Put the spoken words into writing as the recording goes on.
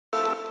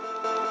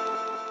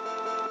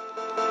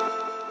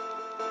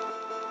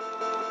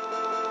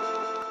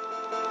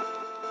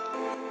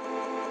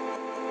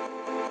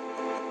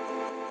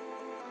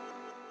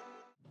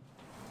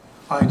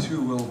I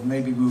too will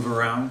maybe move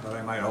around, but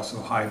I might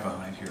also hide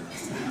behind here.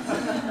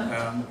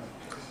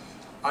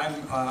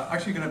 I'm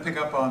actually going to pick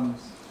up on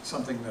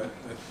something that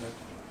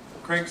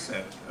Craig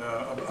said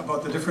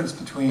about the difference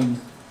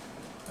between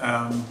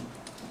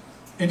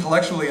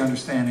intellectually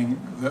understanding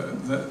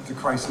the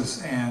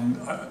crisis and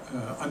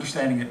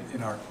understanding it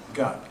in our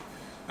gut.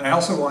 And I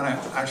also want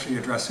to actually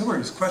address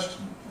Hillary's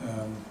question.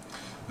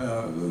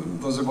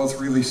 Those are both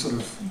really sort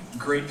of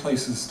great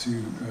places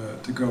to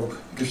go,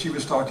 because she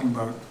was talking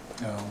about,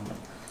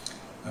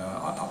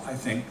 I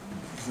think,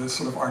 the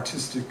sort of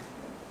artistic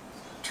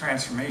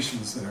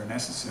transformations that are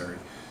necessary.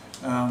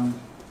 But I'm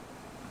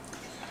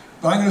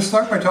going to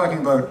start by talking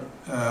about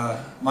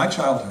my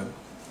childhood.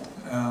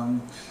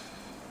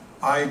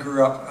 I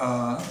grew up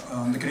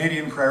on the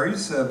Canadian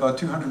prairies, about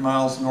 200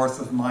 miles north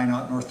of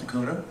Minot, North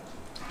Dakota.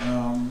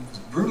 It's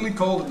brutally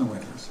cold in the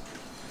winters.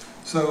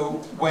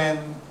 So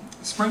when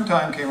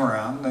springtime came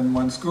around and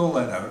when school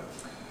let out,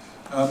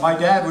 my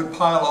dad would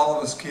pile all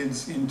of us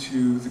kids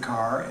into the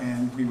car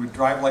and we would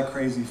drive like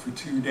crazy for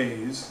 2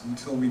 days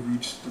until we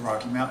reached the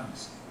Rocky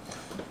Mountains.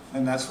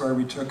 And that's where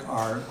we took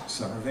our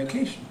summer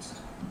vacations.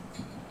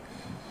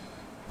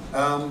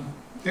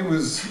 It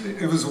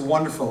was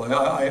wonderful.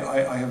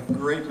 I have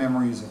great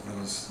memories of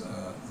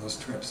those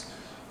trips.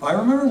 I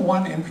remember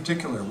one in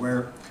particular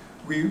where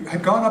we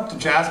had gone up to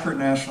Jasper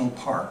National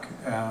Park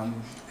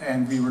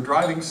and we were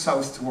driving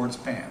south towards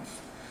Banff.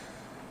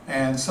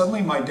 And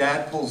suddenly my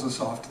dad pulls us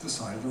off to the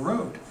side of the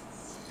road.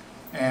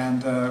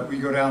 And we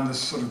go down this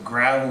sort of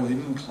gravel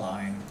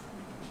incline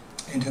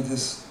into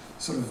this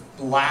sort of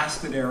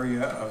blasted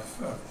area of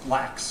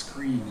black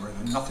screen where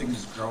nothing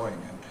is growing.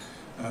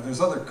 And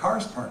there's other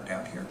cars parked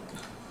out here.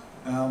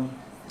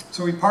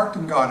 So we parked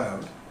and got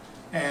out.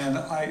 And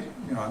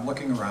I'm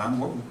looking around,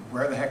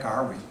 where the heck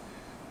are we?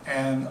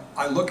 And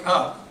I look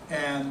up,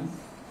 and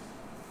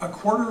a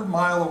quarter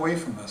mile away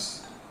from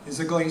us is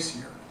a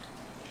glacier.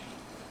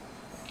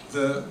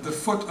 The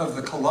foot of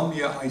the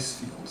Columbia ice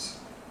fields,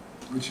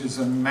 which is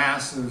a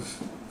massive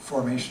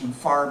formation,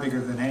 far bigger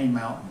than any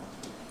mountain.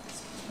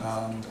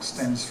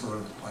 Extends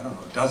for, I don't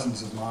know,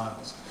 dozens of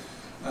miles.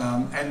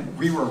 And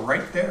we were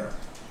right there.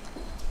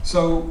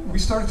 So we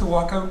started to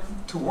walk out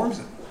towards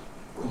it,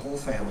 the whole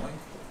family,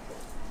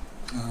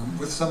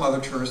 with some other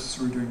tourists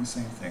who were doing the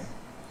same thing.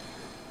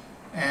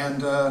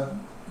 And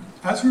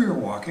as we were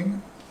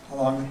walking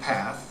along the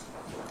path,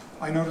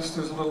 I noticed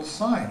there's a little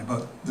sign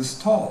about this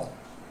tall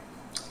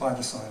by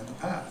the side of the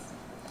path.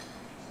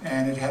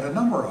 And it had a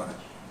number on it.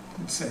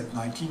 It said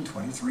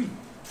 1923.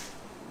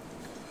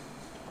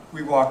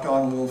 We walked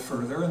on a little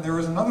further and there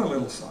was another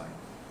little sign.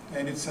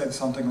 And it said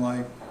something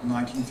like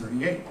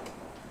 1938.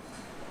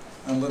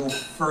 And a little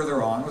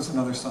further on was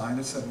another sign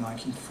that said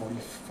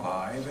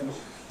 1945. And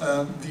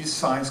these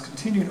signs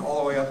continued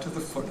all the way up to the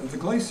foot of the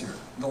glacier.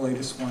 The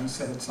latest one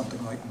said something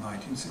like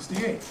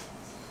 1968.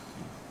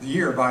 The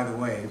year, by the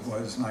way,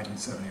 was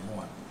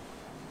 1971.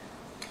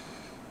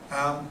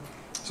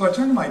 So I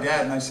turned to my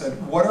dad and I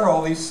said, "What are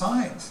all these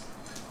signs?"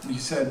 And he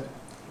said,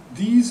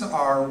 "These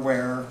are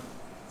where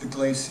the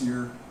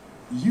glacier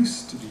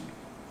used to be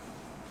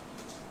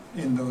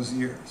in those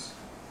years."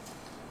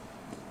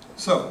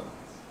 So,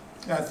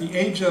 at the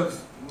age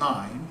of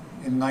 9,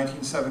 in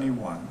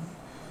 1971,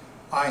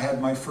 I had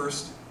my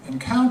first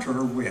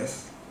encounter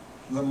with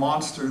the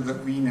monster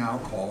that we now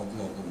call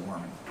global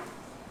warming.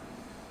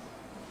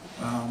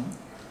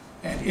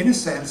 And in a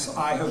sense,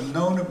 I have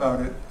known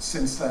about it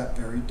since that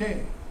very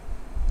day.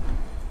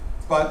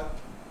 But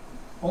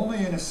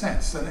only in a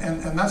sense,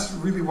 and that's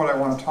really what I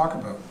want to talk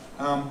about.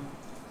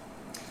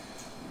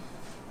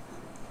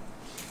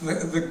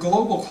 The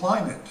global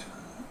climate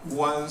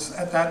was,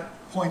 at that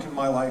point in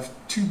my life,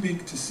 too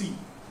big to see.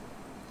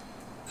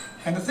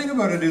 And the thing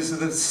about it is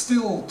that it's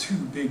still too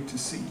big to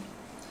see.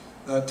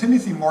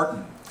 Timothy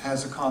Morton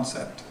has a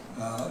concept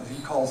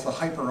he calls the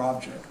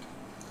hyperobject.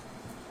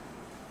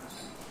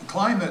 The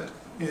climate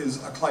is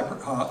a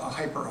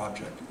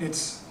hyperobject.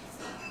 It's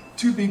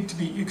too big to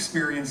be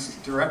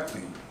experienced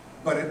directly,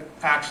 but it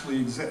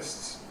actually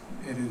exists.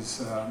 It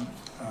is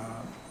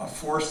a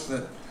force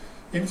that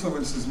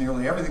influences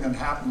nearly everything that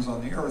happens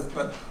on the Earth,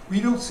 but we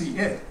don't see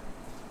it.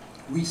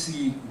 We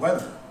see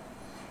weather.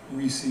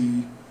 We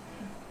see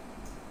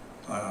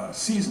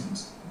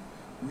seasons.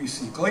 We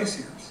see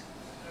glaciers.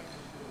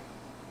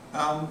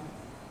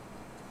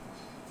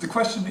 The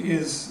question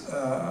is,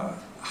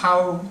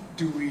 how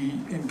do we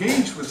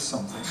engage with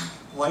something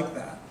like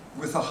that,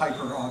 with a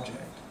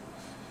hyperobject,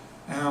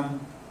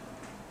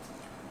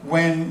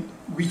 when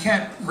we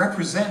can't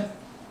represent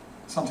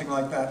something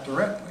like that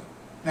directly?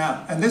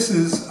 Now, and this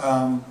is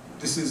an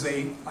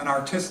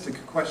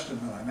artistic question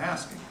that I'm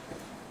asking.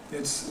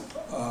 It's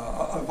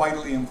a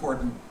vitally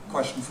important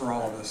question for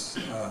all of us,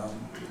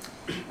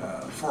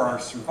 for our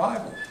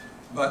survival.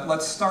 But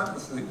let's start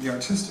with the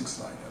artistic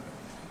side of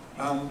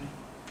it.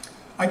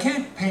 I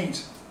can't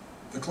paint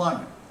the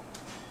climate,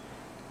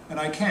 and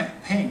I can't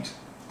paint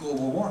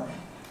global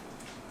warming.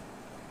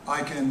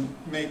 I can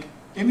make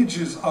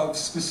images of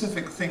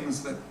specific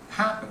things that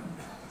happen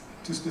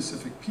to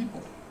specific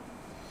people.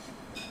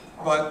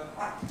 But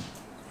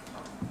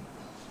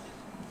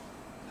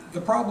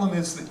the problem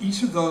is that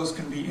each of those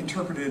can be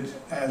interpreted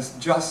as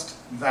just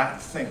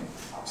that thing.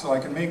 So I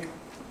can make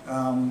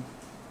an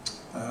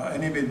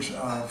image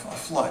of a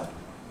flood,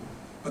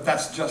 but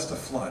that's just a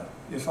flood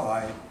if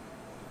I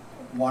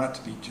want it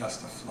to be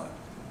just a flood.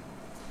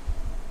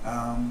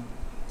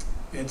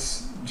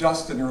 It's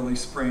just an early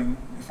spring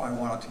if I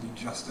want it to be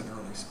just an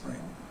early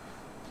spring.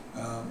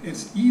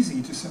 It's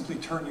easy to simply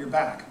turn your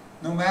back,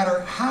 no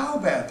matter how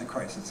bad the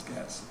crisis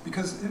gets,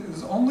 because it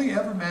is only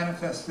ever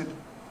manifested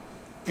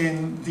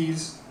in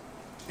these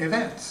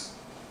events,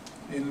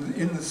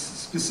 in the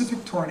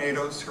specific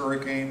tornadoes,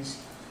 hurricanes,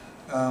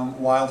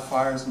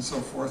 wildfires, and so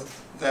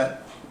forth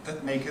that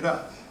make it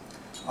up.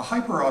 A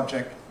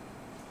hyperobject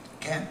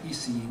can't be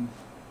seen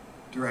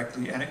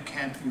directly, and it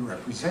can't be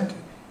represented.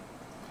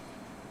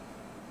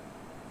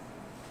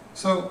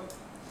 So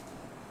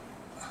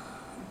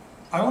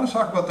I want to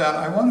talk about that.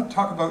 I want to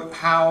talk about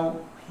how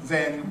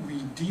then we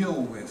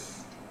deal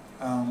with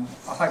a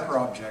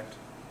hyperobject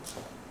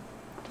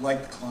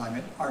like the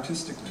climate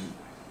artistically,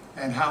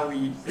 and how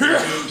we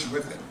engage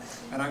with it.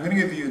 And I'm going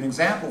to give you an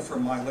example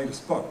from my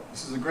latest book.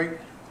 This is a great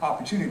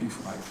opportunity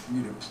for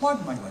me to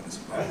plug my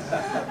latest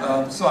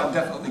book. So I'm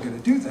definitely going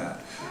to do that.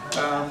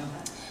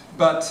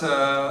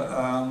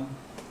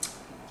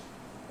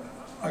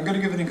 I'm going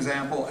to give an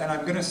example, and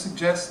I'm going to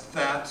suggest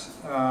that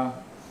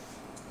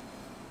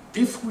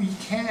if we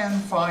can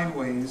find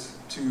ways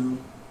to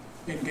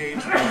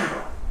engage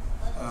with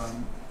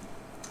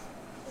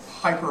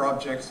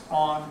hyperobjects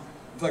on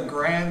the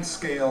grand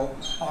scale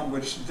on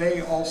which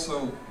they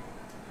also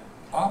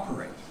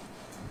operate,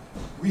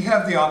 we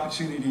have the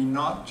opportunity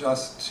not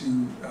just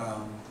to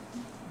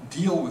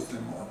deal with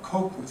them or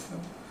cope with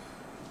them,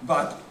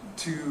 but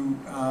to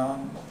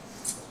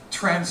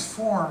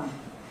transform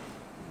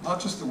not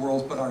just the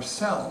world, but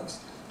ourselves.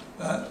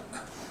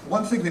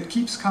 One thing that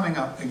keeps coming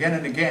up again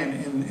and again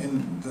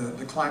in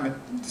the climate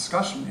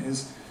discussion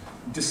is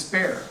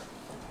despair,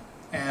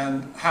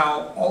 and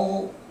how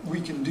all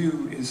we can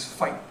do is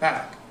fight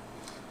back.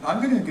 Now,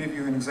 I'm going to give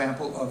you an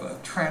example of a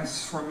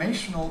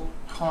transformational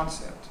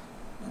concept,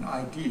 an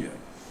idea,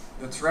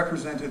 that's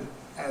represented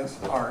as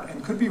art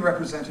and could be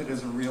represented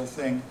as a real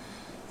thing,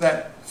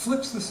 that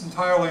flips this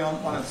entirely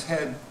on its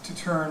head to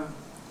turn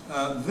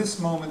this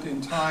moment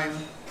in time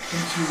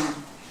into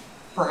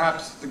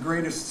perhaps the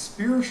greatest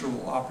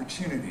spiritual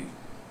opportunity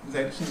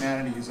that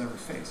humanity has ever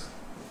faced.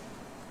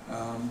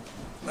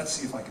 Let's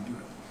see if I can do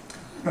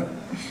it.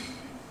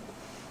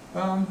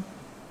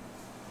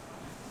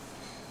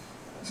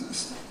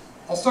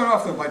 I'll start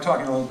off though by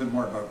talking a little bit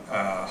more about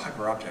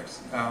hyperobjects.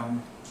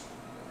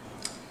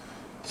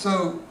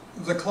 So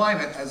the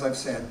climate, as I've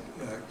said,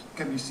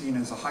 can be seen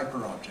as a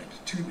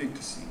hyperobject, too big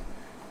to see.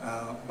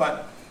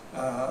 But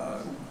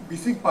we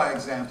think by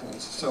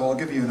examples, so I'll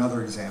give you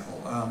another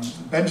example.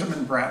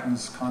 Benjamin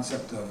Bratton's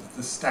concept of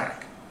the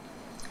stack.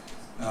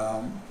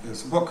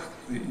 There's a book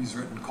that he's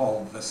written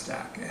called The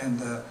Stack. And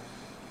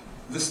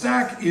the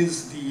stack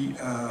is the,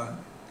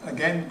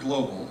 again,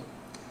 global,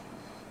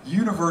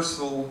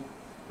 universal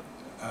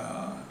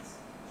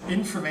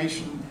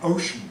information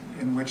ocean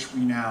in which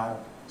we now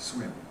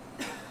swim.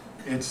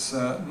 It's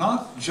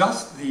not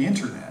just the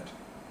internet,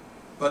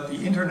 but the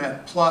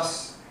internet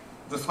plus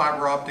the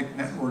fiber optic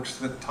networks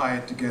that tie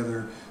it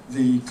together,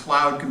 the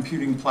cloud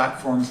computing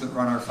platforms that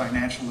run our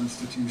financial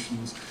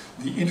institutions,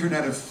 the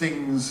Internet of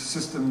Things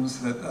systems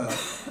that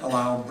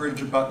allow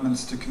bridge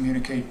abutments to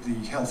communicate the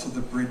health of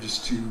the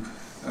bridge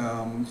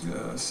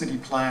to city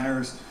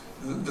planners,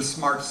 the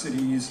smart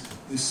cities,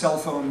 the cell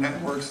phone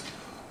networks.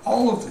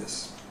 All of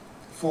this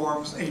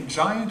forms a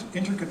giant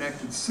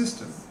interconnected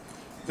system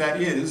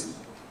that is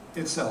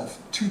itself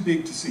too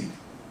big to see,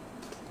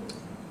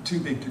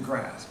 too big to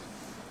grasp.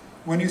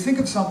 When you think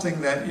of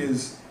something that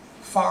is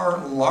far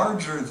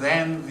larger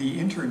than the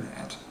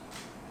internet,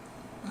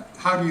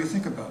 how do you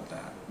think about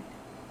that?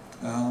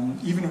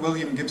 Even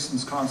William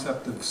Gibson's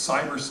concept of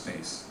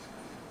cyberspace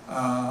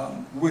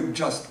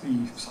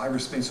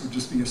cyberspace would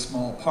just be a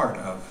small part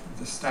of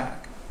the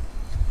stack.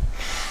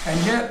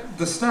 And yet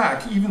the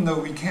stack, even though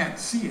we can't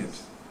see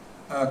it,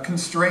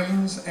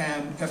 constrains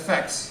and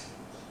affects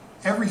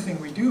everything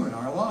we do in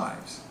our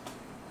lives.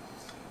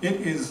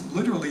 It is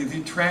literally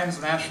the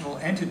transnational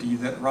entity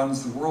that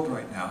runs the world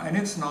right now, and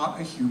it's not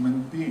a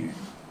human being.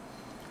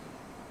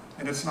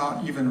 And it's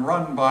not even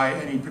run by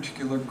any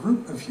particular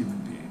group of human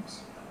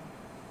beings.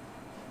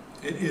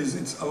 It is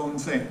its own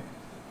thing.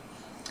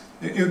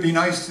 It would be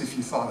nice if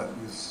you thought it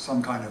was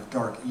some kind of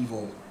dark,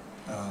 evil,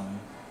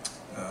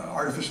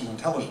 artificial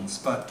intelligence,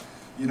 but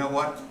you know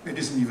what? It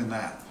isn't even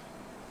that.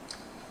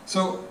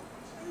 So,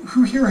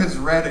 who here has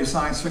read a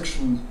science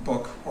fiction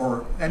book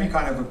or any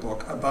kind of a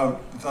book about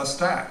the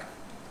stack?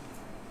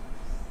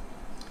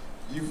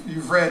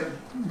 You've read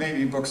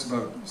maybe books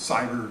about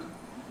cyberspace,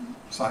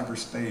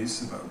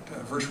 about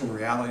virtual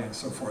reality and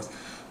so forth,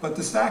 but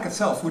the stack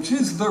itself, which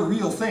is the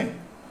real thing,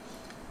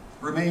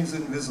 remains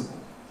invisible.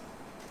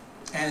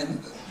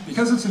 And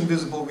because it's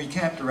invisible, we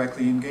can't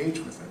directly engage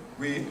with it.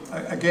 We,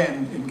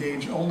 again,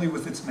 engage only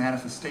with its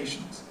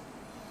manifestations.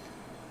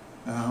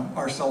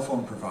 our cell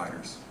phone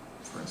providers,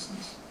 for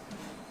instance.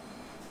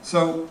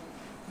 So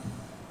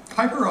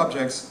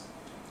hyperobjects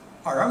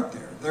are out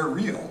there, they're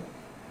real.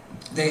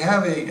 They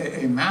have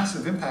a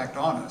massive impact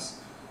on us,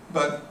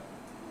 but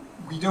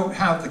we don't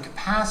have the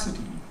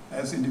capacity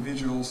as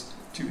individuals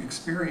to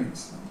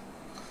experience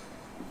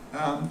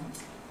them.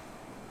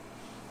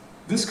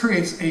 This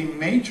creates a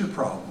major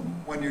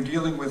problem when you're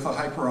dealing with a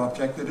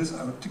hyperobject that is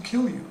out to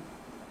kill you.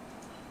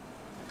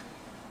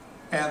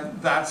 And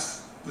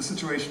that's the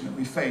situation that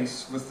we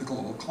face with the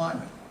global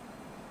climate.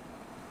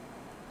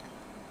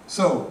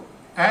 So,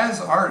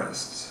 as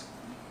artists,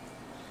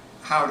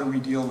 how do we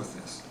deal with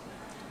this?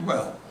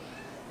 Well,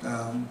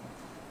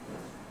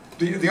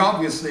 the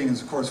obvious thing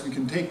is, of course, we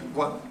can take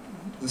what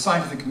the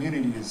scientific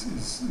community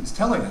is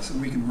telling us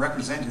and we can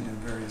represent it in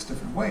various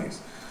different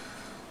ways.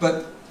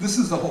 But this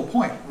is the whole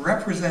point.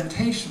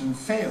 Representation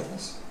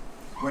fails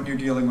when you're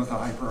dealing with a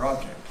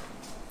hyperobject.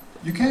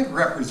 You can't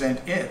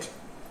represent it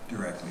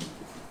directly.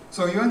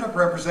 So you end up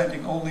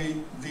representing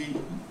only the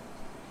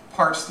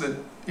parts that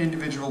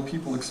individual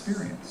people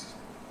experience.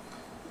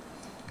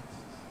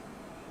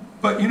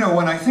 But you know,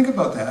 when I think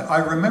about that, I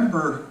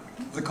remember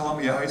the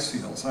Columbia ice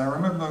fields, and I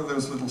remember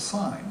those little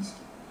signs.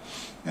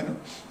 And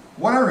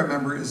what I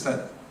remember is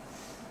that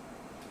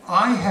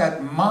I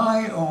had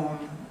my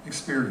own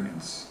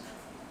experience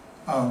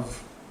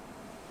of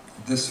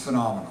this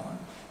phenomenon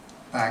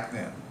back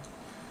then.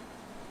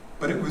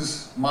 But it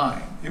was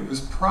mine. It was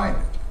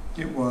private.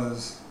 It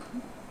was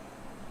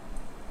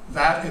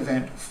that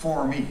event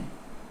for me.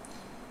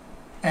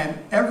 And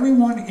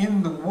everyone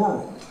in the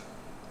world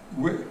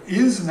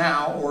is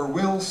now or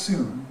will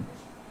soon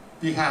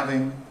be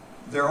having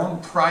their own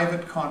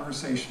private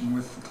conversation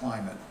with the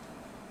climate.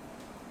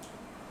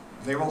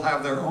 They will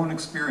have their own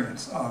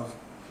experience of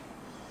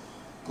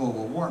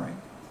global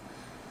warming.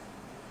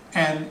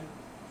 And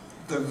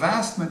the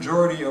vast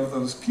majority of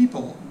those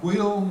people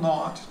will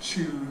not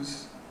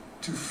choose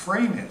to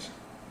frame it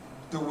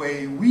the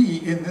way we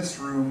in this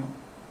room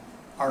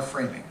are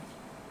framing.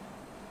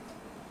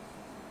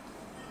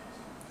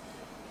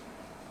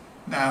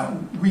 Now,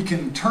 we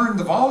can turn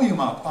the volume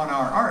up on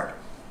our art.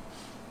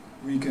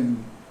 We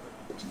can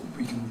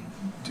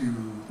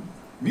do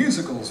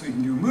musicals, we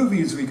can do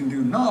movies, we can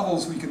do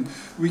novels, we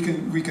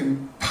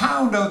can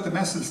pound out the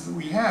message that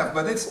we have,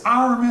 but it's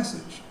our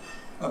message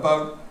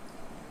about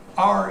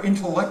our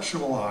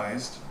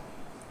intellectualized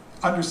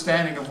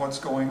understanding of what's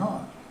going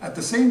on. At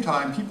the same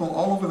time, people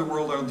all over the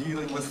world are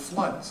dealing with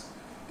floods.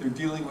 They're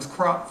dealing with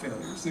crop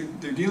failures.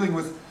 They're dealing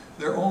with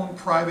their own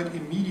private,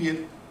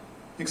 immediate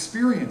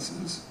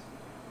experiences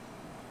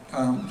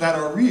that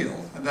are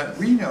real and that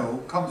we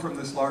know come from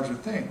this larger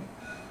thing.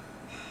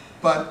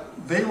 But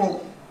they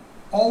will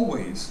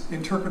always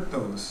interpret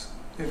those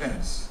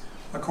events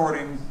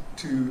according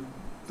to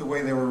the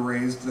way they were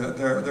raised,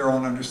 their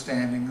own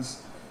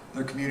understandings,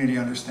 their community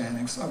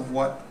understandings of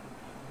what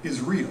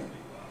is real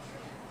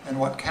and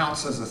what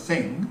counts as a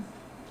thing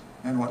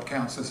and what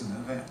counts as an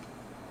event.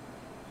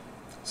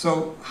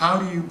 So how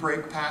do you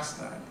break past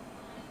that?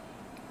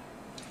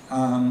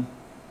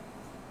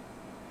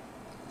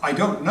 I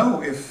don't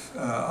know if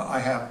I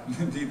have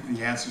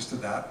the answers to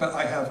that, but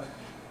I have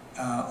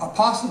a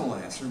possible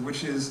answer,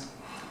 which is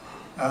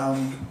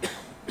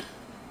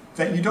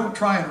that you don't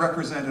try and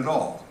represent it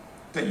all,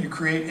 that you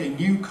create a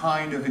new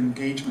kind of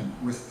engagement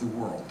with the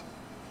world.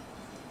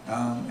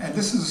 And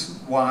this is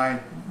why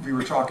we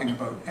were talking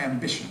about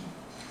ambition,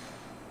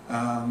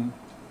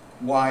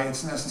 why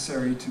it's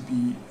necessary to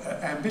be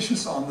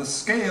ambitious on the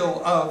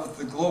scale of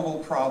the global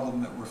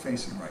problem that we're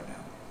facing right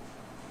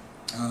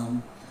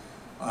now.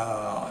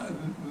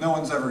 No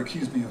one's ever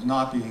accused me of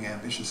not being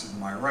ambitious in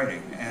my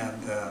writing,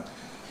 and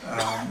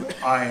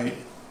I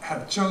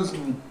have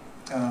chosen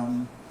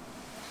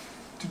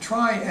to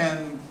try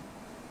and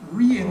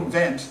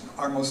reinvent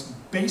our most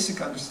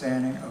basic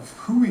understanding of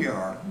who we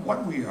are,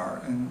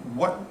 and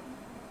what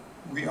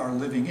we are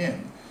living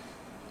in,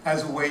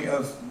 as a way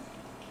of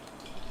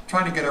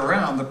trying to get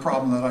around the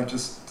problem that I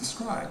just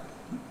described,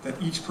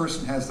 that each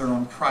person has their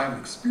own private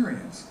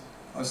experience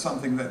of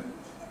something that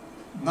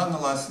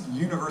nonetheless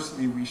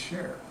universally we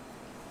share.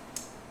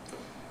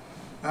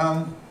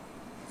 From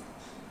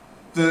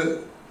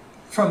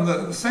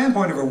the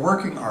standpoint of a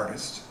working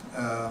artist,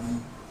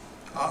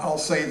 I'll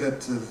say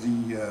that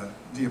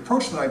the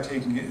approach that I've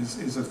taken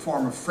is a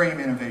form of frame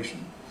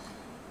innovation,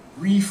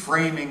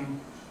 reframing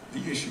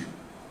the issue.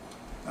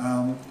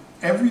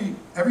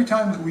 Every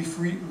time that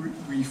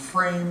we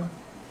frame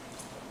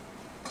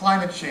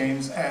climate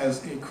change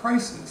as a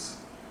crisis,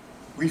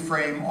 we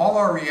frame all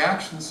our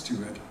reactions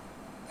to it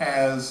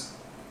as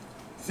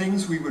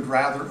things we would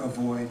rather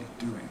avoid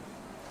doing.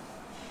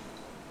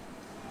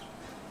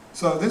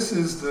 So this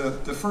is the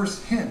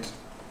first hint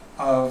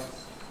of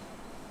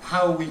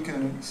how we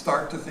can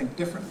start to think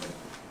differently.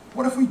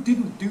 What if we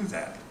didn't do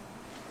that?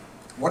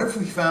 What if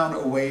we found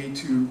a way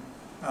to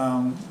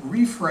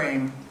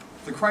reframe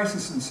the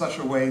crisis in such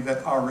a way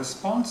that our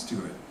response to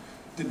it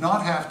did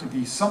not have to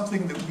be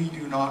something that we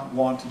do not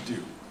want to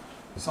do,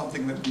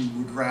 something that we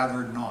would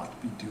rather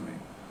not be doing?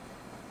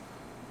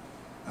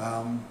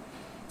 And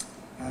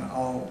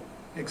I'll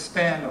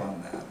expand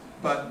on that.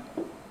 But,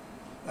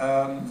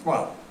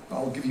 well,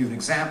 I'll give you an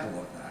example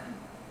of that.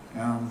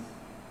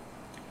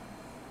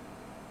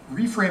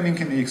 Reframing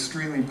can be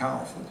extremely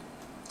powerful.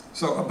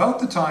 So about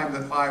the time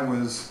that I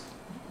was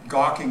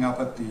gawking up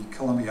at the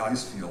Columbia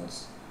ice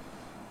fields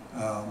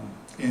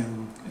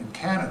in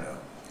Canada,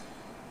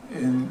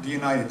 in the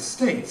United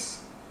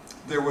States,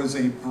 there was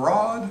a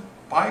broad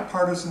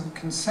bipartisan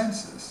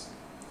consensus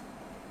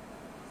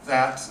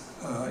that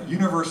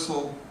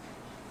universal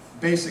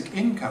basic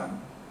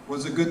income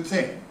was a good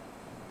thing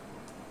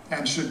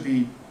and should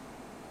be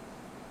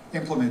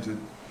implemented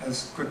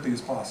as quickly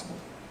as possible.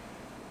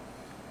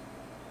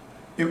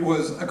 It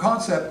was a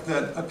concept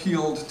that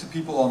appealed to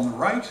people on the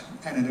right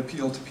and it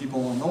appealed to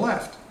people on the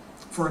left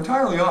for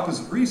entirely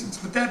opposite reasons,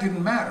 but that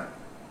didn't matter.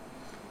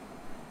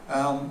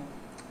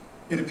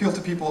 It appealed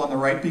to people on the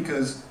right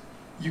because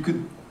you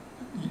could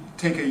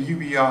take a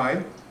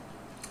UBI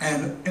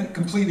and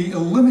completely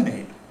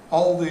eliminate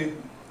all the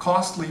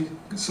costly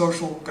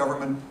social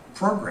government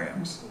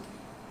programs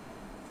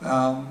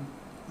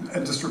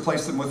and just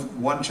replace them with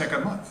one check a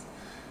month.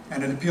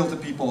 And it appealed to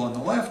people on the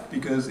left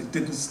because it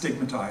didn't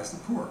stigmatize the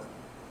poor,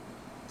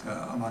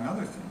 among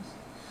other things.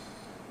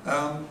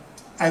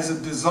 As a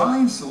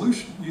design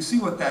solution, you see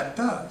what that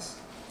does.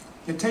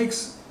 It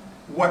takes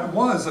what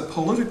was a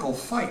political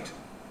fight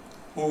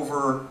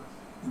over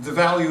the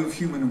value of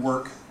human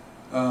work,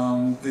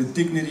 the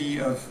dignity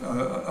of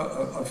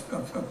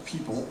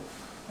people,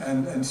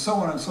 and so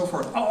on and so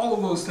forth, all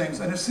of those things,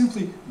 and it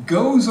simply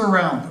goes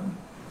around them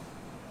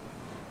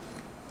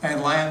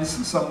and lands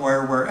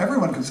somewhere where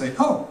everyone can say,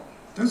 oh,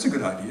 there's a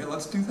good idea,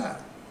 let's do that.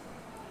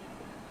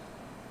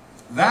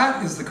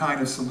 That is the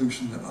kind of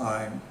solution that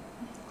I'm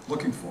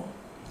looking for.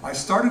 I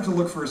started to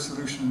look for a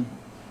solution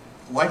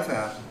like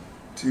that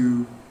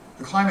to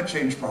the climate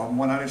change problem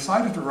when I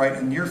decided to write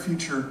a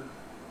near-future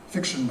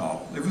fiction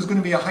novel. It was going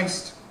to be a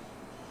heist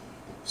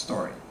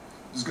story.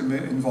 It was going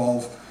to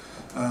involve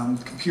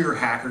computer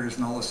hackers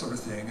and all this sort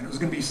of thing, and it was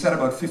going to be set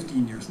about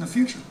 15 years in the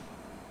future.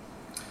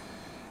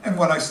 And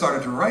when I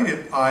started to write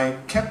it, I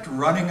kept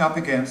running up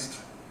against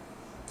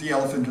the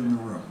elephant in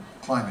the room,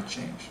 climate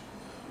change.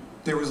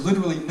 There was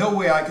literally no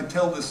way I could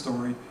tell this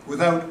story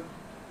without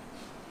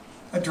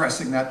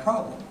addressing that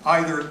problem.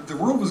 Either the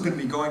world was going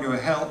to be going to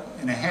hell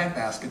in a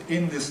handbasket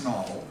in this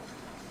novel,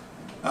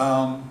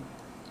 and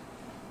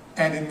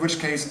in which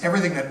case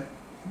everything that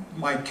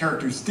my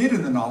characters did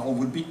in the novel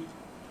would be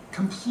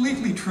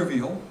completely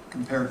trivial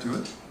compared to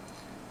it,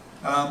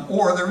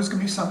 or there was going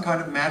to be some kind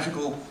of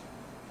magical,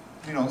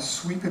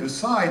 sweep it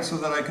aside so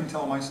that I can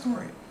tell my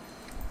story.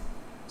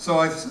 So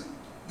I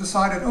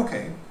decided,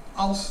 okay,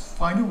 I'll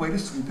find a way to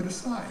sweep it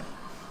aside.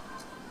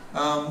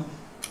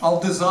 I'll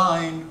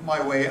design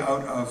my way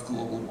out of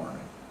global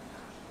warming.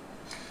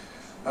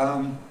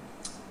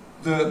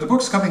 The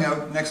book's coming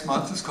out next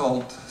month. It's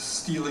called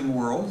Stealing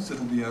Worlds.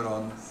 It'll be out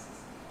on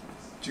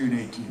June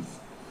 18th.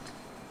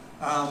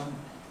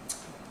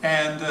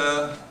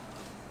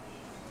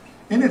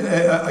 In it,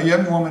 a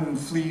young woman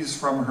flees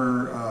from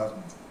her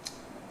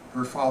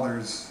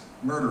father's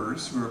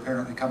murderers, who are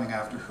apparently coming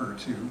after her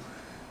too,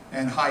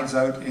 and hides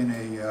out in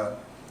an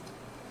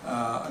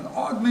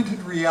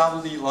augmented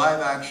reality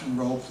live-action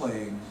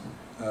role-playing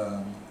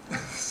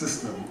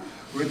system,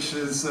 which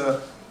is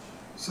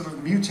sort of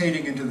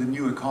mutating into the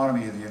new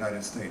economy of the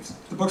United States.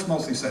 The book's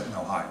mostly set in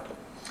Ohio.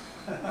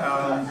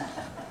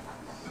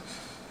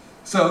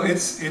 So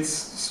it's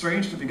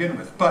strange to begin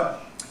with,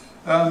 but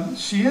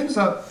she ends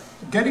up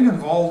getting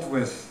involved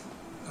with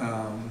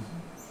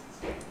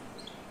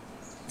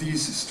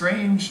these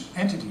strange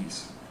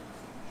entities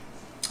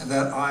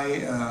that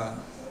I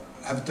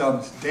have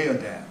dubbed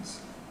Deodands.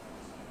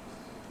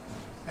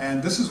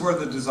 And this is where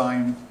the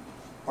design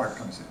part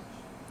comes in.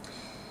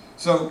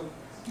 So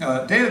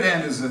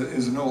Deodand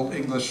is an Old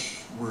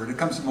English word. It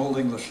comes from Old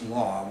English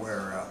law,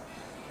 where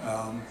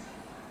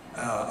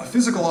a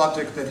physical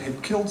object that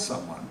had killed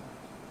someone,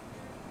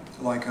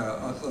 like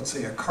let's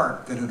say a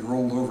cart that had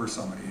rolled over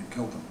somebody and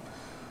killed them,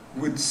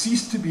 would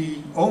cease to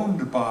be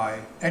owned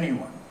by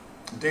anyone.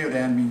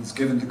 Deodand means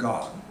given to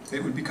God.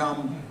 It would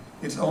become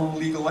its own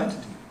legal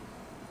entity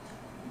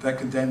that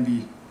could then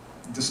be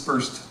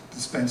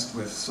dispensed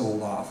with,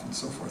 sold off, and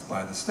so forth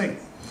by the state.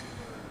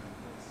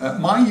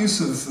 My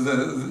use of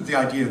the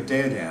idea of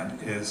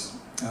Deodand is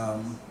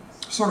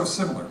sort of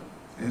similar.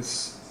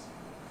 It's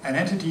an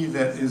entity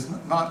that is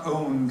not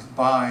owned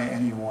by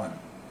anyone.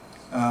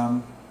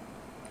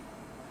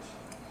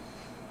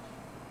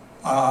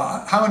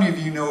 How many of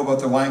you know about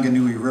the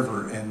Wanganui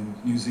River in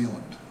New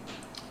Zealand,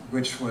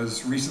 which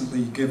was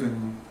recently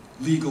given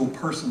legal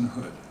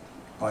personhood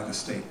by the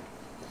state?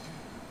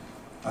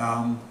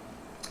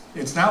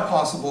 It's now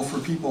possible for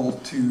people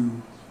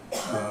to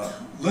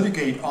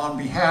litigate on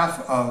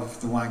behalf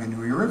of the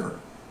Wanganui River.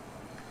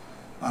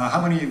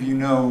 How many of you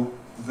know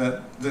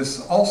that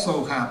this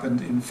also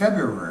happened in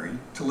February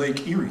to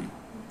Lake Erie?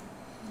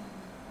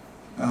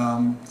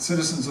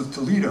 Citizens of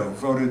Toledo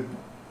voted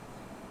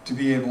to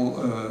be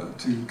able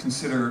to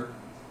consider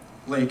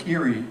Lake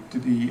Erie to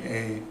be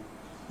a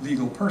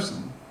legal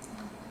person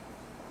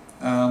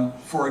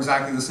for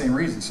exactly the same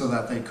reason, so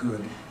that they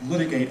could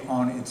litigate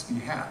on its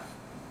behalf.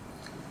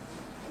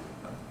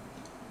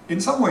 In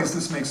some ways,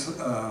 this makes,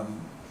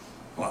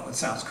 well, it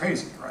sounds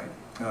crazy, right?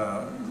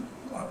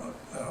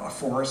 A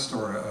forest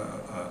or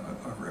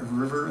a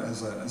river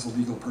as a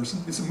legal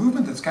person. It's a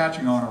movement that's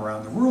catching on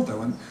around the world,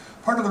 though, and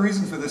part of the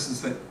reason for this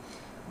is that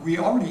we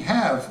already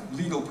have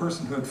legal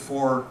personhood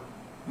for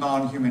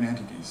non-human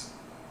entities.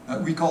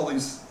 We call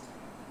these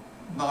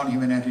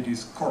non-human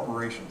entities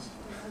corporations.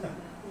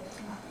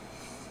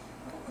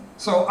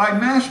 So I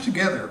mashed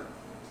together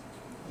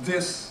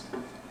this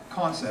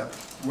concept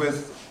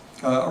with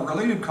a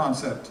related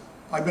concept.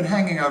 I've been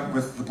hanging out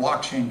with the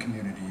blockchain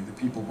community, the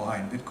people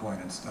behind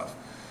Bitcoin and stuff,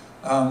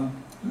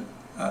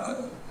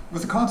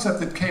 with a concept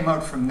that came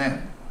out from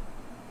them.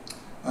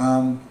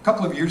 A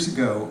couple of years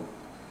ago,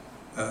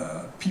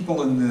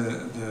 people in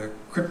the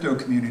crypto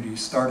community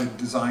started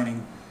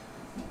designing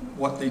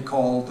what they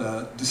called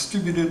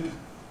distributed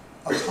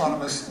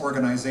autonomous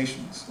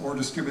organizations, or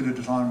distributed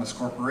autonomous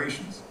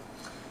corporations.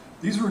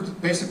 These were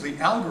basically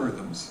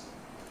algorithms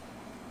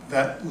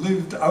that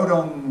lived out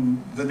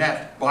on the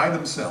net by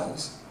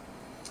themselves,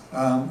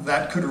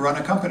 that could run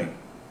a company,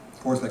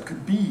 or that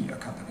could be a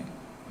company.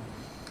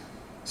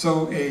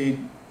 So a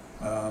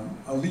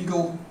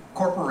legal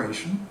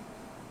corporation,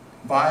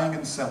 buying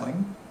and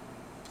selling,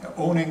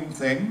 owning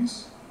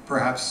things,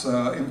 perhaps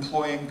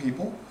employing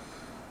people,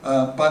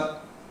 but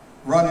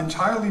run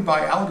entirely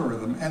by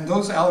algorithm, and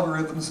those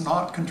algorithms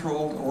not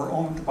controlled or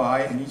owned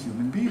by any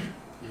human being.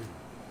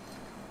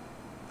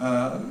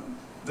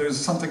 There's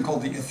something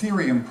called the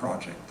Ethereum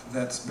Project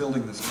that's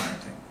building this kind of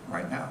thing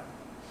right now.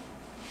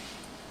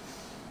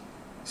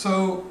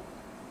 So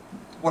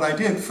what I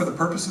did for the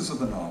purposes of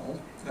the novel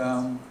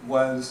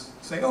was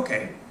say,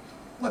 okay,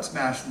 let's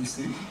mash these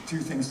two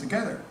things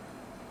together.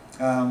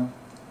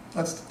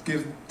 Let's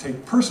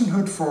take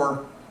personhood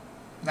for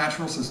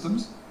natural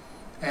systems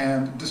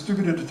and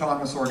distributed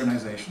autonomous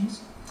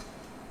organizations,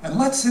 and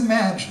let's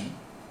imagine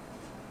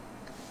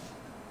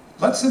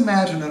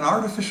an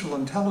artificial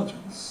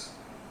intelligence.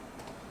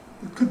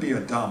 It could be a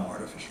dumb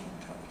artificial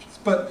intelligence,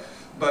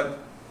 but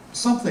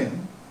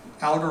something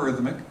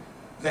algorithmic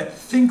that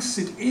thinks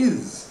it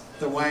is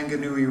the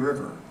Wanganui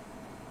River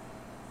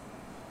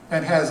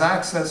and has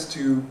access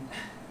to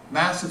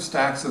massive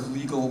stacks of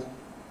legal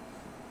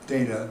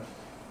data,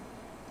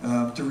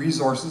 to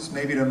resources,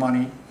 maybe to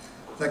money,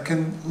 that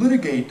can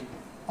litigate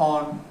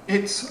on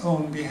its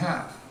own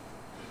behalf,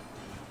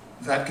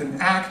 that can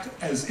act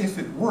as if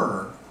it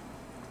were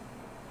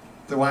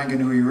the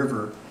Wanganui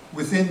River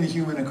within the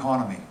human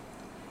economy,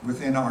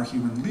 within our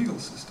human legal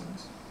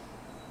systems.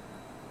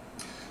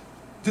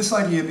 This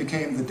idea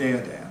became the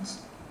Deodands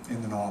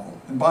in the novel,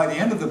 and by the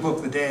end of the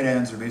book, the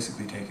Deodands are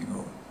basically taking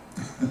over.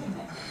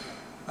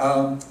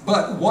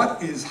 But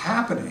what is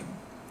happening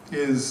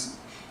is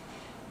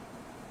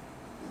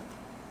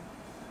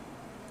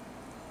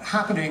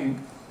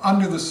happening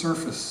under the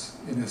surface,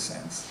 in a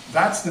sense.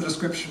 That's the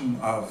description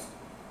of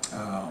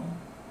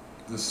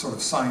this sort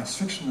of science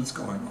fiction that's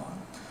going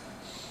on.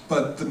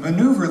 But the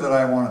maneuver that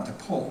I wanted to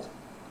pull,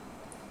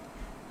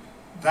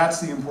 that's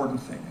the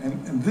important thing.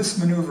 And this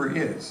maneuver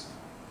is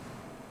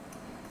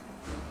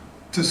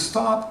to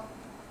stop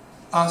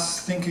us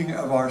thinking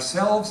of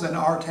ourselves and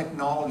our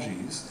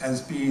technologies as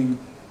being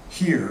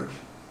here,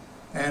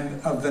 and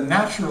of the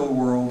natural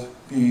world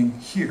being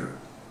here,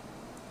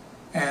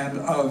 and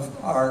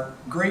of our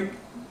great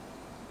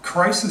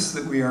crisis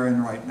that we are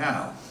in right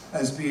now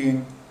as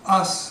being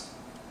us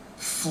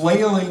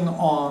flailing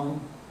on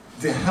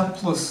the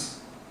helpless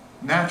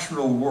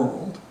natural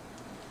world,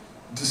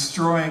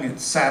 destroying it,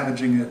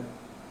 savaging it,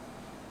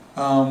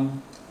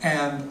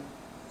 and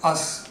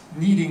us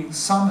needing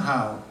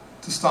somehow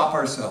to stop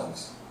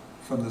ourselves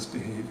from this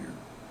behavior.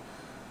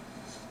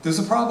 There's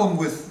a problem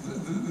with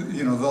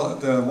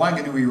the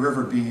Wanganui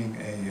River being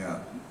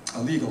a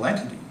legal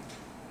entity,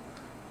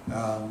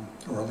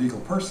 or a legal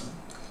person.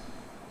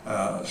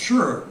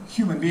 Sure,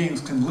 human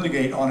beings can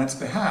litigate on its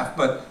behalf,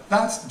 but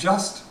that's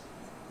just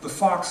the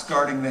fox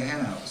guarding the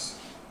henhouse.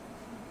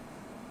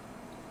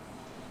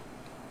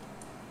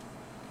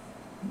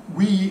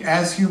 We,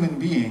 as human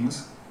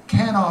beings,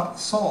 cannot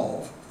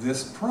solve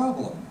this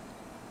problem.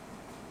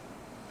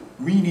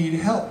 We need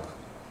help.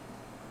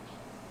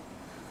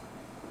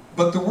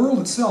 But the world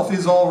itself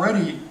is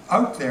already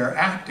out there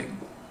acting.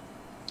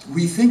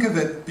 We think of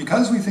it,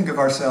 because we think of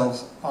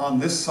ourselves on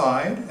this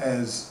side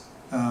as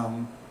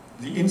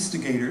the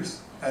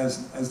instigators,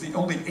 as the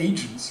only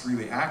agents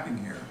really acting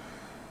here,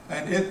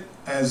 and it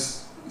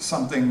as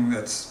something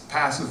that's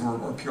passive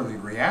or purely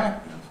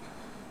reactive.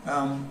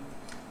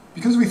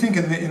 Because we think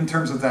in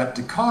terms of that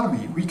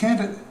dichotomy, we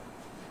can't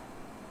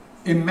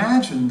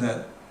imagine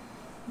that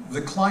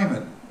the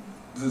climate,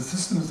 the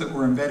systems that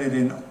we're embedded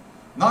in,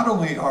 not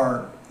only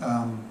are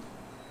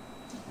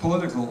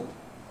political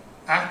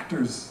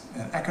actors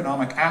and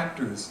economic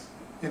actors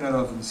in and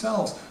of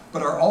themselves,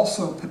 but are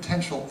also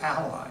potential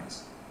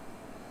allies.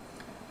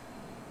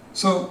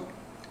 So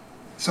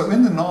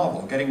in the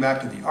novel, getting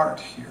back to the art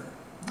here,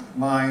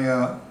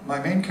 my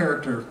main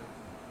character,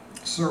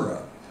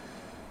 Sura,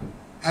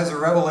 has a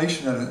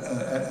revelation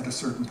at a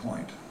certain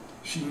point.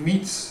 She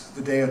meets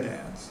the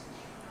Deodands,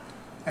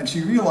 and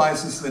she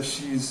realizes that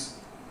she's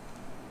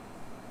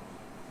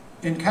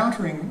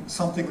encountering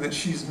something that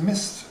she's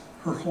missed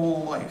her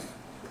whole life.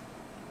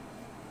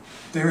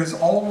 There has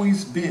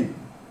always been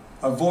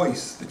a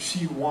voice that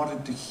she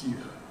wanted to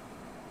hear.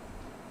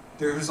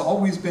 There has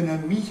always been a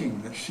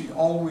meeting that she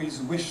always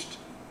wished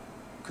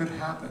could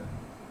happen.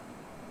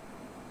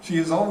 She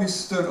has always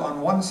stood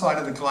on one side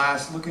of the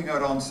glass looking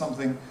out on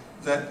something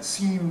that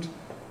seemed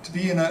to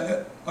be in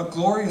a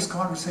glorious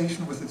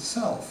conversation with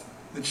itself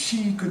that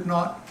she could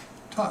not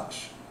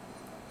touch.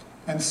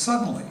 And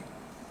suddenly,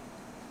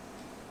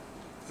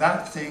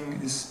 that thing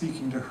is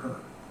speaking to her.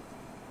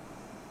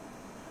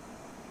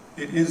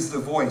 It is the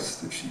voice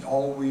that she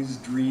always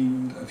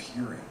dreamed of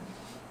hearing.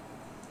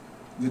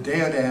 The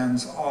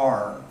Deodands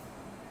are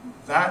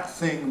that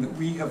thing that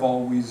we have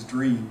always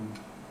dreamed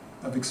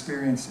of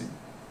experiencing,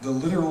 the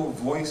literal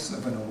voice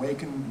of an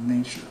awakened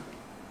nature.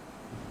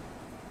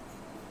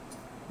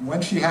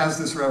 When she has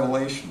this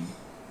revelation,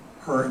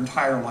 her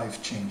entire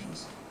life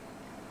changes.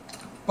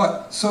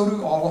 But so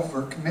do all of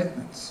her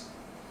commitments.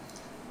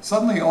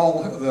 Suddenly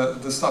all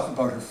the stuff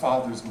about her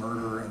father's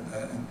murder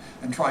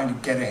and trying to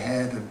get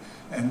ahead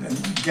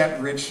and get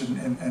rich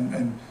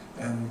and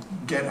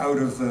get out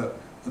of the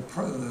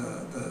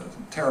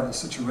terrible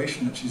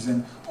situation that she's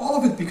in, all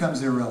of it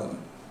becomes irrelevant.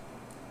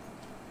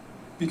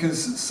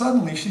 Because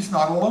suddenly she's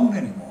not alone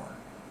anymore.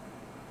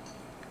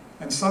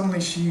 And suddenly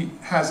she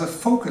has a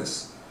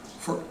focus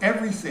for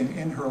everything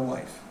in her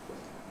life.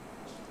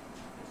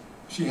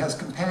 She has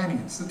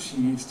companions that she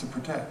needs to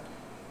protect.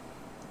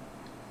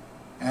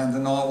 And the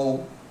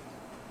novel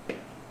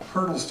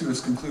hurtles to its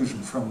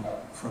conclusion from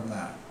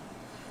that.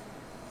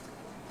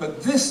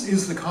 But this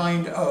is the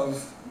kind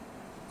of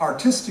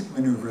artistic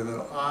maneuver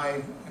that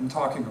I am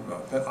talking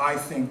about, that I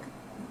think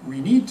we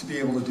need to be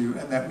able to do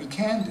and that we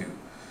can do,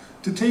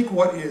 to take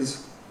what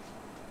is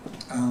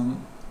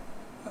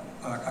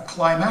a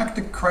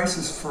climactic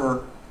crisis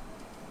for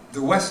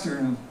the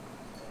Western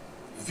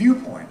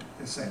viewpoint,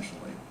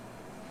 essentially,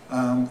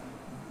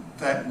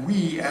 that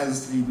we,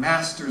 as the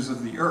masters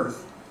of the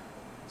earth,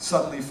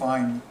 suddenly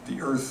find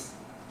the earth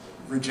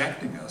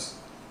rejecting us,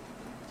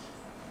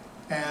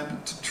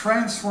 and to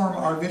transform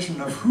our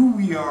vision of who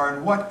we are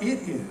and what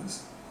it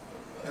is,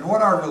 and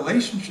what our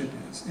relationship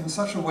is, in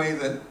such a way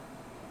that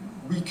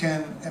we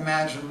can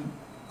imagine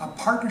a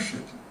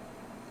partnership,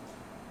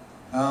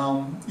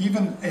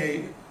 even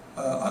a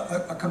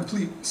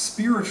complete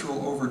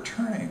spiritual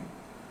overturning.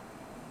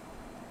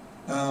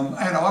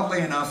 And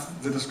oddly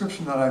enough, the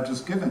description that I've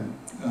just given,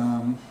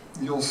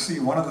 you'll see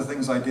one of the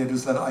things I did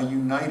is that I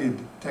united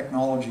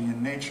technology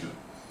and nature.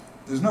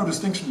 There's no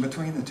distinction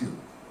between the two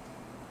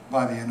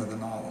by the end of the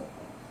novel.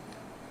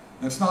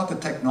 And it's not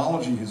that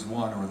technology is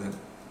one or that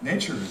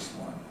nature is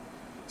one.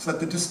 It's that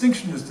the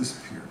distinction has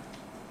disappeared.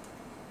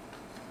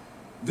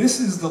 This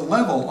is the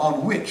level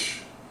on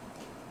which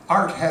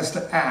art has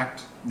to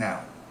act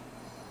now.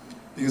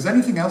 Because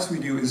anything else we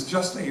do is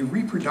just a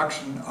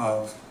reproduction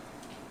of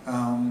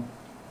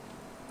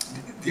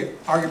the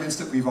arguments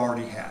that we've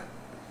already had.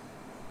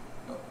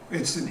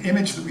 It's an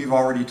image that we've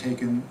already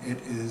taken.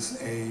 It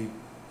is a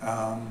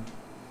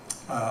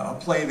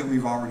play that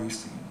we've already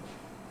seen.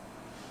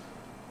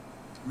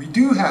 We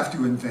do have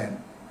to invent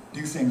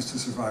new things to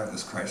survive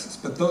this crisis,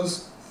 but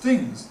those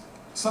things,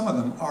 some of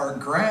them, are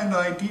grand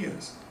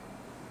ideas.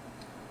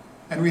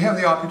 And we have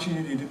the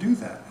opportunity to do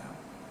that now.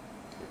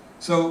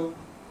 So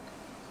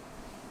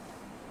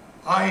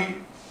I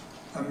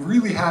am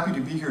really happy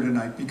to be here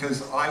tonight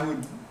because I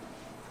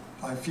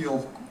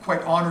feel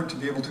quite honored to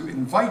be able to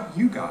invite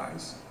you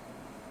guys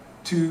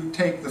to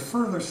take the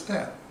further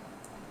step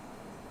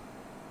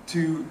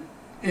to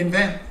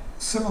invent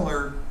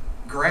similar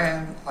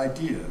grand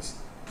ideas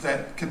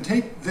that can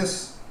take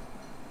this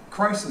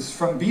crisis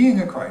from being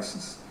a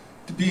crisis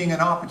to being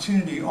an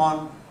opportunity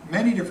on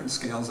many different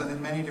scales and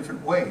in many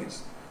different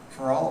ways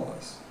for all of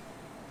us.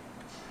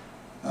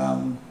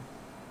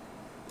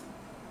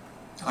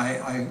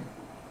 I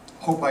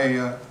hope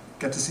I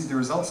get to see the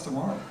results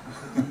tomorrow.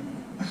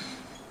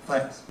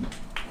 Thanks.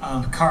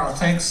 Karl,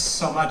 thanks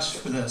so much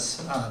for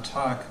this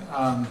talk.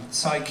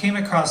 So I came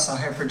across the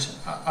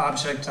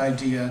hyperobject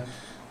idea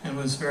and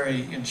was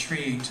very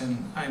intrigued,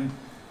 and I'm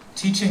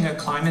teaching a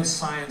climate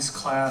science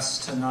class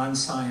to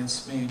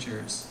non-science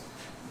majors,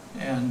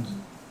 and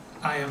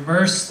I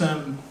immerse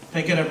them,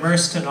 they get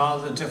immersed in all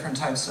the different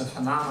types of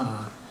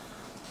phenomena,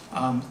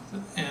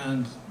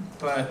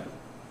 but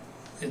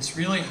it's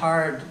really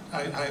hard.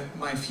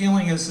 My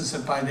feeling is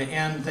that by the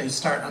end they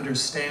start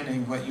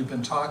understanding what you've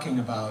been talking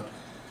about,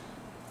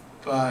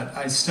 but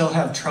I still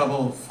have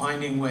trouble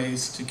finding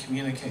ways to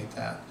communicate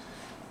that.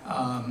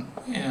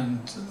 And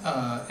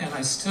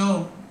I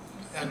still,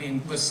 I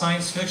mean, with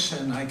science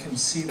fiction, I can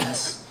see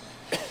this,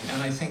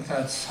 and I think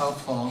that's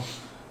helpful.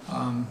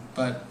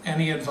 But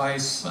any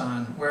advice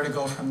on where to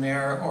go from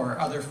there, or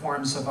other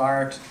forms of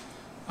art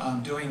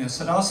doing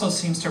this? It also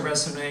seems to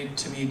resonate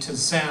to me to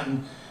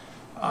Zen,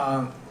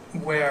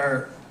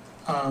 where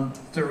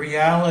the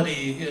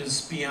reality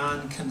is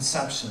beyond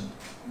conception.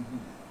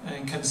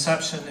 And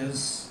conception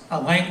is a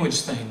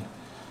language thing.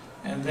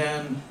 And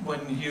then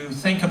when you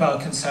think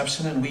about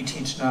conception, and we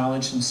teach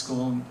knowledge in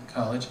school and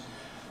college,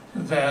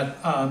 that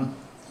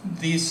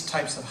these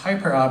types of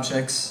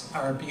hyperobjects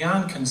are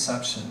beyond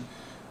conception.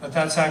 But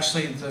that's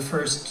actually the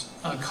first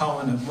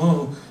column of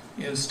Mu,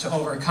 is to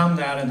overcome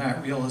that and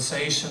that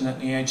realization that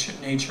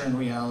nature and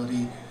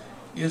reality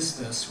is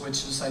this,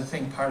 which is, I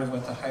think, part of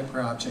what the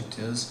hyperobject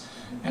is.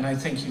 And I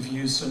think you've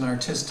used an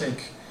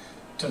artistic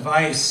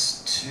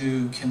device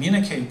to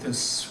communicate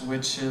this,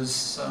 which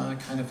is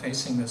kind of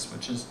facing this,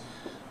 which is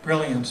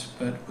brilliant,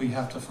 but we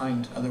have to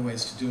find other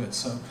ways to do it.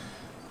 So,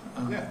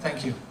 yeah.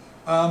 Thank you.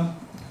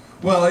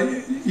 Well,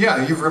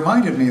 yeah, you've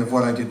reminded me of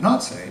what I did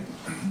not say,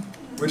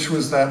 which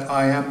was that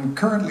I am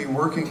currently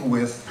working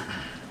with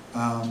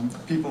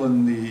people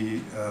in the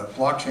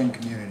blockchain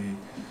community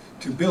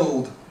to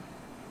build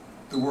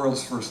the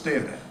world's first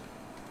Deodand.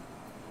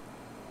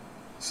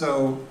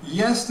 So,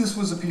 yes, this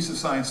was a piece of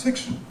science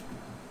fiction,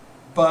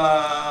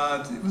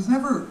 but it was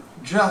never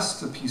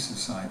just a piece of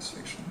science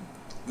fiction.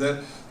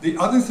 The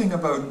other thing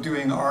about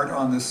doing art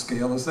on this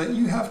scale is that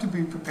you have to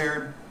be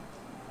prepared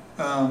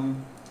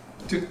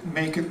to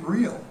make it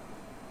real.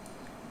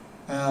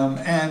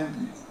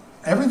 And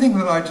everything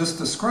that I just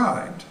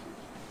described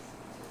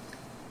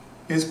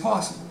is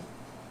possible.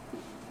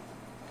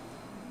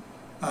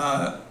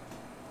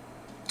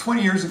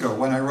 20 years ago,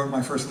 when I wrote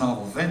my first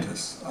novel,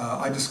 Ventus,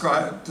 I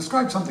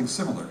described something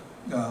similar,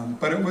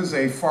 but it was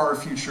a far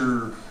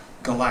future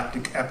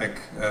galactic epic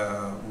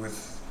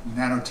with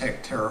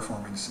nanotech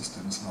terraforming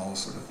systems and all this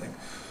sort of thing.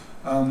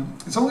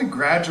 It's only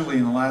gradually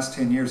in the last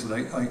 10 years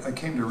that I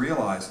came to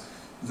realize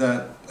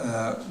that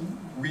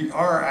we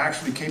are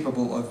actually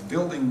capable of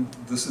building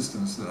the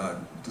systems that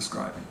I'm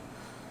describing.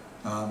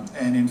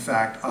 And in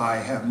fact, I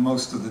have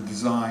most of the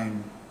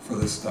design for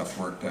this stuff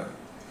worked out.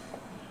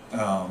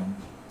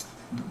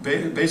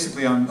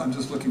 Basically, I'm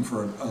just looking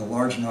for a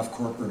large enough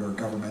corporate or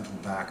governmental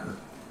backer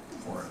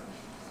for it.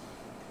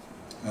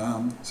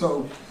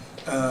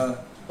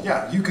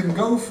 Yeah, you can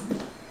go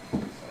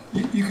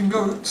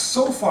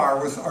so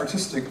far with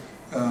artistic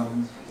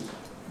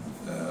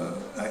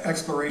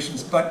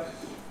explorations, but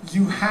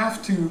you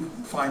have to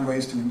find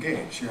ways to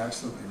engage. You're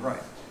absolutely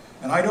right.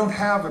 And I don't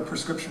have a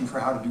prescription for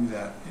how to do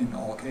that in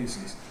all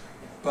cases.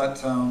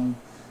 But one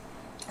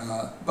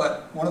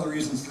of the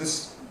reasons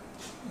this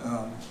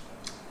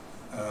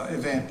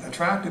event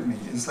attracted me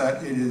is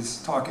that it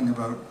is talking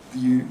about the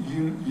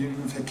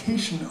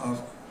unification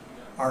of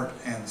art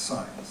and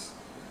science.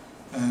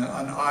 And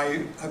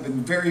I have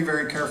been very,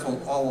 very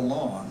careful all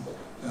along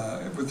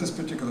with this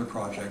particular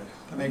project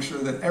to make sure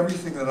that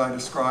everything that I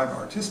describe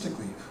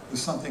artistically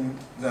was something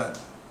that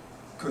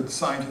could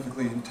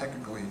scientifically and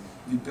technically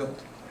be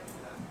built.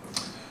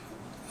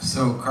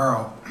 So,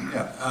 Karl,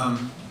 yeah.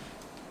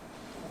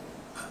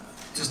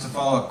 Just a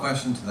follow-up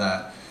question to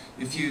that.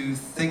 If you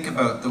think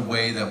about the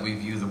way that we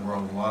view the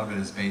world, a lot of it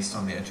is based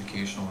on the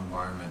educational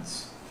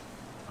environments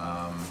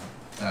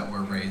that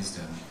we're raised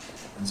in.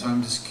 And so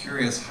I'm just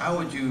curious, how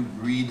would you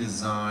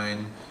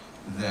redesign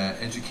the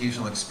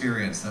educational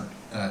experience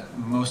that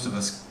most of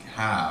us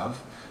have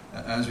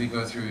as we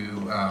go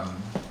through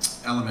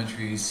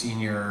elementary,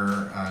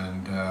 senior,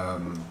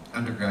 and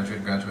undergraduate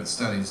and graduate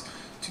studies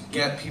to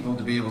get people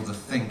to be able to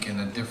think in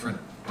a different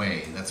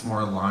way that's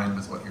more aligned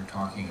with what you're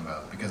talking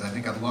about? Because I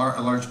think a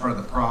large part of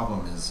the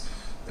problem is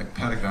the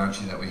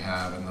pedagogy that we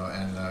have and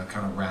the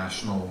kind of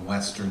rational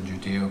Western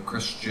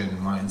Judeo-Christian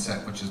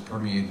mindset which has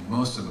permeated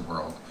most of the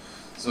world.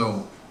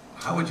 So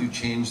how would you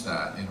change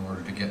that in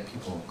order to get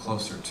people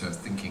closer to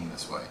thinking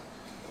this way?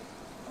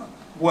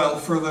 Well,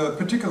 for the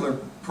particular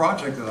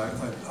project that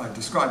I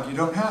described, you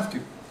don't have to.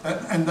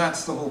 And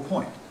that's the whole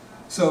point.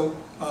 So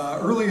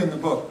early in the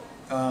book,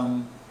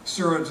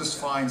 Sura just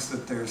finds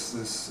that there's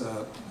this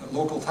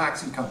local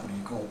taxi company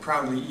called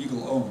Proudly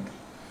Eagle Owned.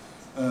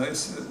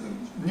 It's a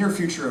near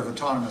future of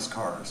autonomous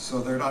cars, so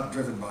they're not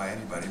driven by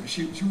anybody. But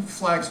she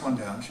flags one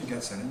down, she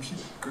gets in, and she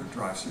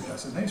drives to her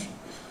destination.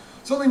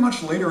 It's only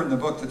much later in the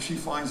book that she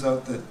finds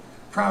out that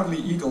Proudly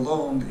Eagle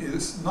Owned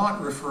is not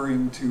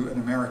referring to an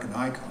American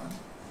icon.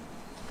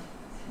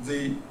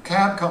 The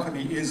cab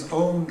company is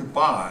owned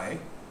by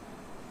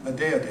a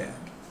Deodand,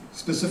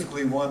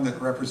 specifically one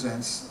that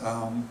represents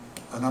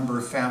a number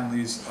of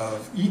families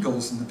of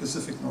eagles in the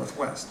Pacific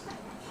Northwest.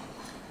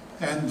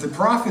 And the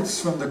profits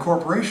from the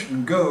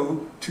corporation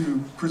go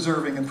to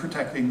preserving and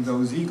protecting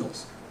those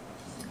eagles.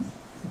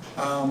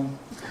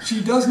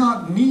 She does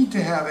not need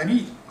to have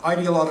any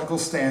ideological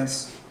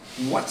stance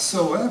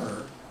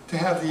whatsoever to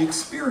have the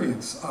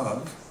experience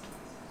of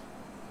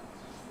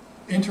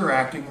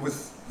interacting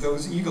with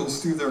those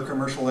eagles through their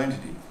commercial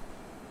entity.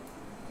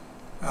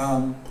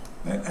 And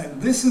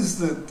this is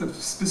the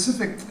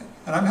specific,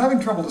 and I'm having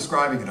trouble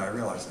describing it, I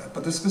realize that,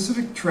 but the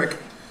specific trick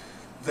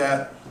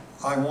that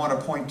I want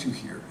to point to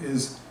here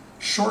is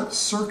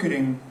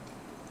short-circuiting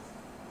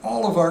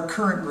all of our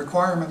current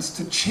requirements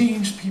to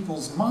change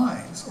people's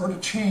minds or to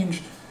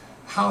change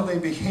how they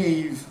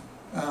behave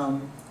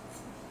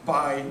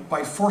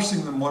by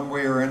forcing them one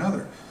way or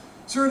another.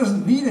 Sarah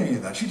doesn't need any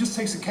of that. She just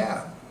takes a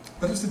cab,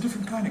 but it's a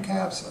different kind of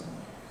cab suddenly.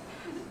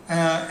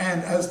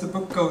 And as the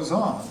book goes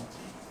on,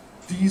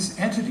 these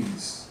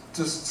entities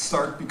just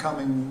start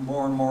becoming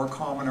more and more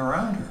common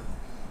around her.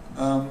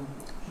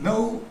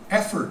 No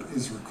effort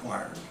is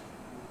required.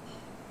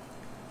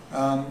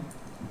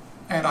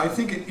 And I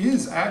think it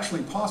is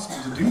actually possible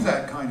to do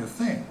that kind of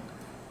thing.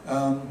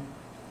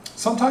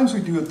 Sometimes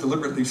we do it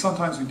deliberately,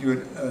 sometimes we do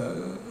it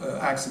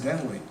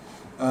accidentally.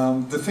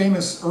 The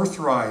famous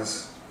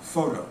Earthrise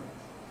photo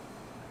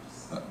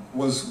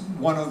was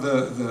one of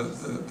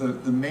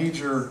the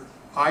major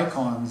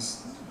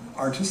icons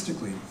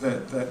artistically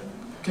that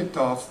kicked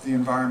off the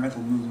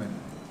environmental movement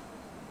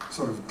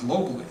sort of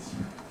globally.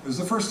 It was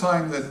the first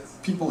time that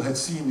people had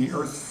seen the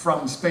Earth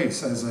from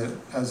space as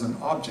an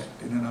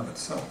object in and of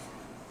itself.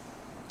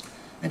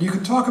 And you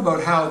can talk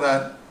about how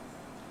that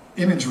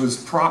image was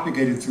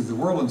propagated through the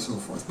world and so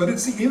forth, but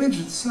it's the image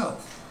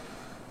itself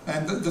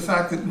and the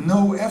fact that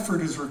no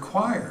effort is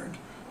required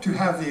to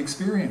have the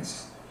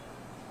experience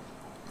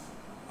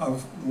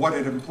of what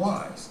it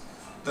implies.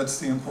 That's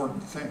the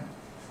important thing.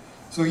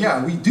 So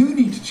yeah, we do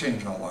need to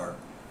change all our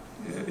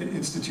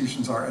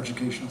institutions, our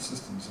educational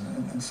systems,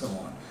 and so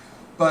on.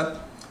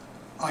 But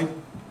I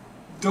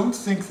don't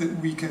think that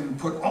we can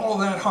put all of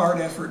that hard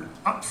effort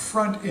up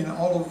front in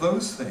all of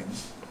those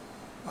things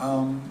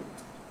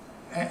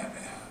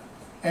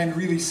and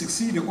really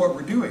succeed at what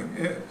we're doing.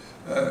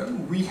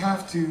 We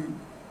have to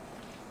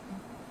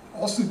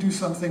also do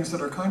some things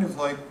that are kind of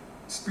like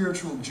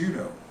spiritual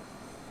judo,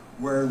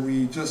 where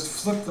we just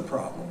flip the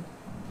problem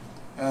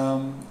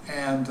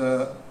and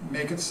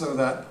make it so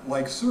that,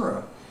 like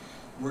Surah,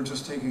 we're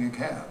just taking a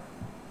cab.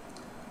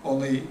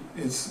 Only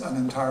it's an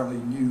entirely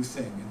new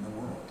thing in the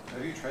world.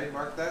 Have you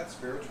trademarked that,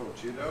 spiritual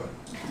judo?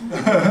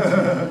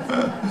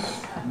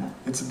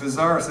 It's a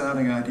bizarre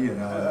sounding idea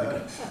now that I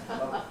think it.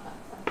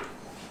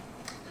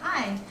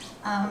 Hi,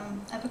 I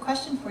have a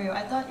question for you.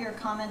 I thought your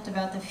comment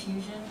about the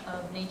fusion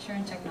of nature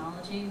and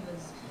technology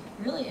was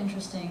really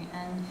interesting,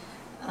 and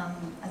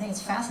I think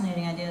it's a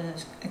fascinating idea to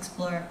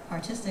explore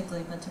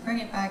artistically, but to bring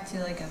it back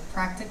to like a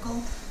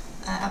practical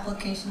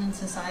application in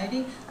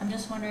society, I'm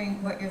just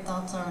wondering what your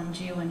thoughts are on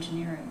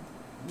geoengineering.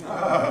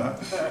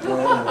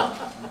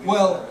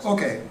 Well,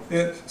 okay.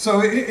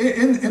 So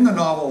in the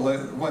novel,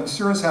 when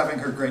Surah's having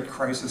her great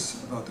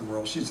crisis about the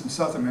world, she's in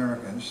South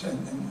America, and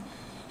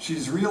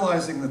she's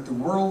realizing that the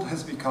world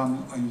has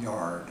become a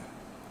yard,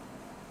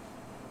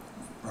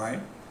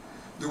 right?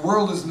 The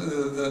world is,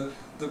 the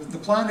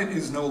planet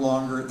is no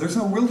longer, there's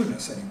no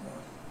wilderness anymore.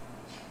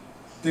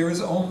 There is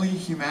only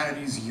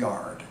humanity's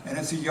yard, and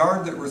it's a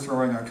yard that we're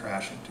throwing our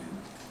trash into.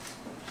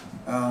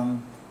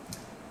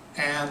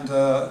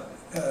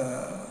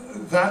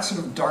 That sort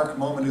of dark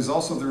moment is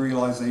also the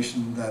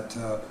realization that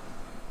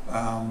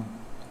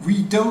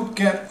we don't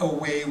get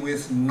away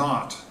with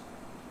not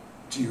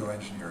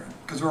geoengineering,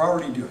 because we're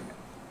already doing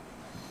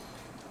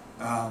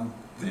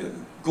it.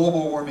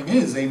 Global warming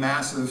is a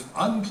massive,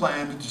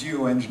 unplanned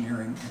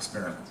geoengineering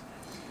experiment.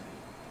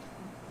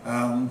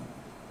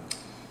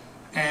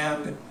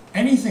 And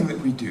anything that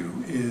we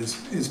do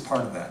is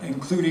part of that,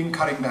 including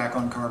cutting back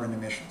on carbon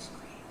emissions.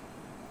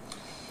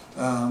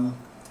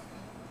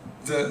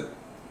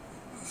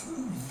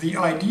 The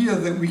idea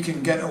that we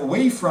can get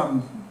away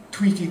from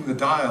tweaking the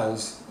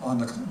dials on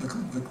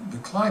the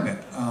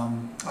climate,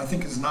 I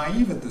think is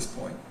naive at this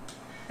point.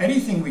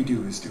 Anything we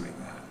do is doing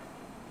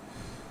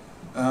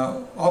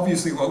that.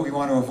 Obviously what we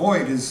want to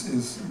avoid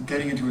is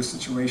getting into a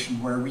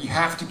situation where we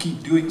have to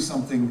keep doing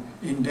something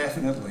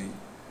indefinitely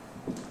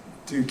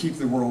to keep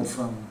the world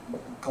from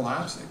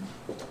collapsing.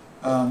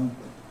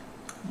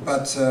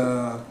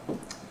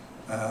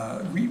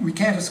 We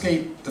can't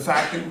escape the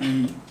fact that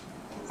we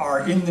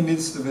are in the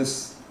midst of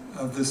this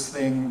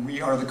thing.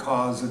 We are the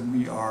cause and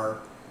we are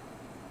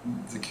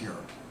the cure.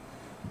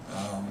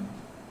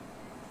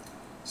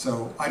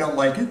 So I don't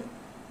like it,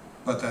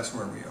 but that's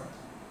where we are.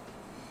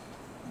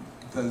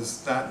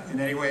 Does that in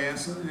any way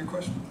answer your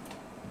question?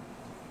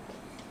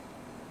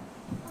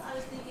 Well, I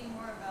was thinking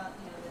more about,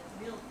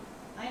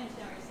 I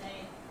understand what you're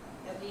saying,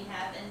 that we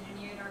have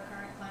engineered our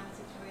current climate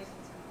situation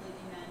is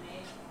completely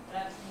man-made, but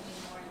I was thinking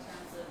more in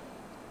terms of,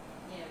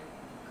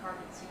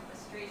 carbon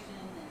sequestration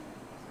and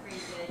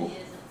crazy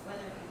ideas of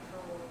weather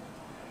control.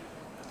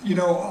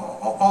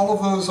 All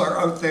of those are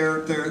out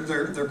there.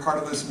 They're part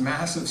of this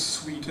massive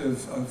suite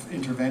of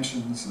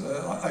interventions.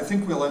 I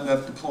think we'll end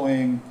up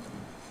deploying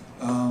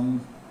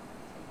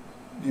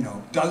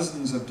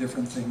dozens of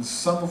different things,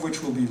 some of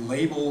which will be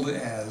labeled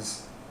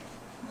as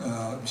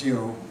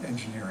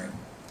geoengineering.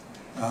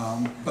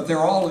 But they're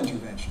all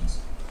interventions,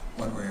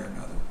 one way or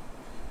another.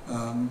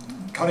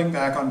 Cutting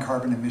back on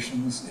carbon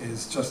emissions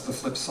is just the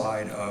flip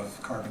side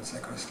of carbon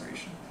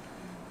sequestration.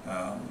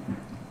 I'm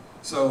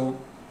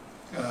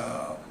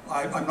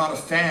not a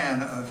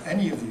fan of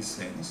any of these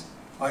things.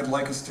 I'd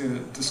like us to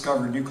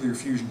discover nuclear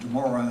fusion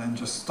tomorrow and then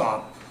just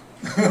stop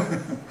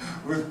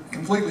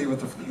completely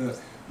with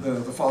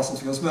the fossil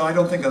fuels, but I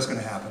don't think that's going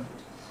to happen.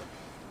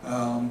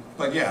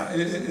 But yeah,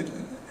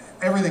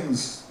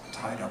 everything's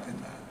tied up in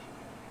that.